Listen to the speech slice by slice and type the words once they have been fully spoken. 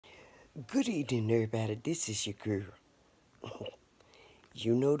Good evening, everybody. This is your girl.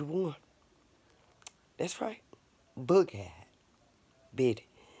 You know the one. That's right. Bug-eyed Betty.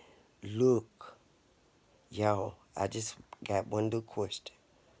 Look, y'all, I just got one little question.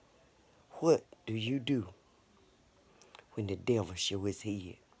 What do you do when the devil show his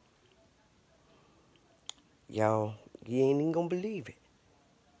head? Y'all, you ain't even gonna believe it.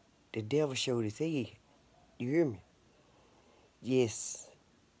 The devil showed his head. You hear me? Yes,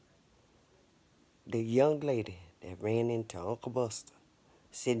 the young lady that ran into Uncle Buster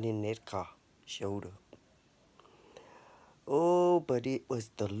sitting in that car showed up. Oh, but it was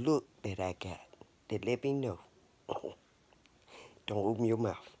the look that I got that let me know. Don't open your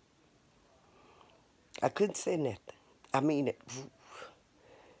mouth. I couldn't say nothing. I mean,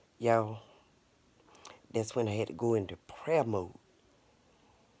 y'all, that's when I had to go into prayer mode.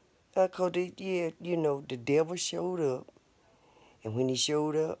 Because, the devil showed up. And when he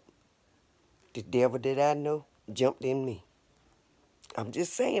showed up, the devil that I know jumped in me. I'm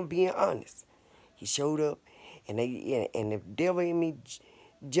just saying, being honest. He showed up, and the devil in me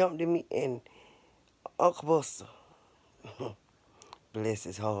jumped in me, and Uncle Buster, bless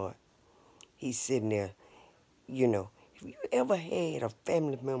his heart, he's sitting there, Have you ever had a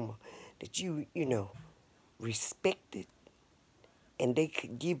family member that you respected, and they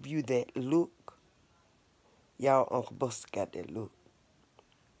could give you that look? Y'all, Uncle Buster got that look.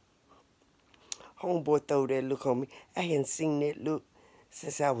 Homeboy throw that look on me. I hadn't seen that look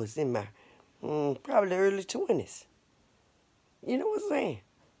since I was in my probably early 20s. You know what I'm saying?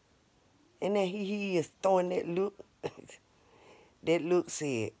 And then he is throwing that look. That look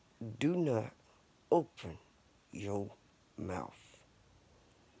said, do not open your mouth.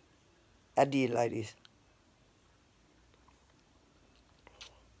 I did like this.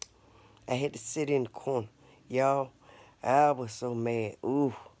 I had to sit in the corner. Y'all, I was so mad.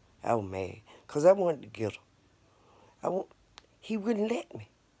 Ooh, I was mad. Because I wanted to get him. He wouldn't let me.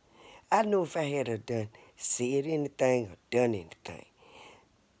 I know if I had said anything or done anything,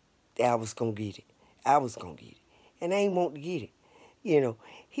 I was going to get it. I was going to get it. And I ain't want to get it.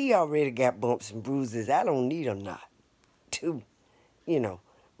 He already got bumps and bruises. I don't need a knot. To,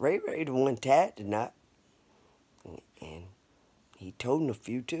 Ray the one tied the knot. And he told him a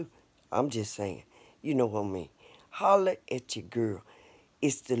few too. I'm just saying. You know what I mean. Holler at your girl.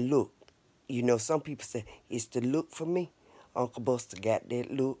 It's the look. Some people say, it's the look for me. Uncle Buster got that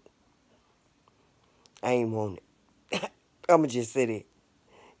look. I ain't want it. I'ma just say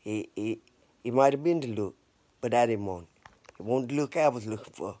that. It might have been the look, but I didn't want it. It wasn't the look I was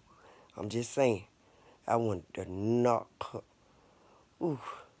looking for. I'm just saying. I wanted to knock her. Ooh,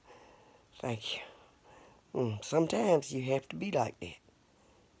 thank you. Sometimes you have to be like that.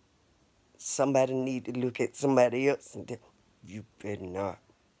 Somebody need to look at somebody else and you better not.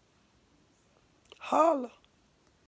 Holler.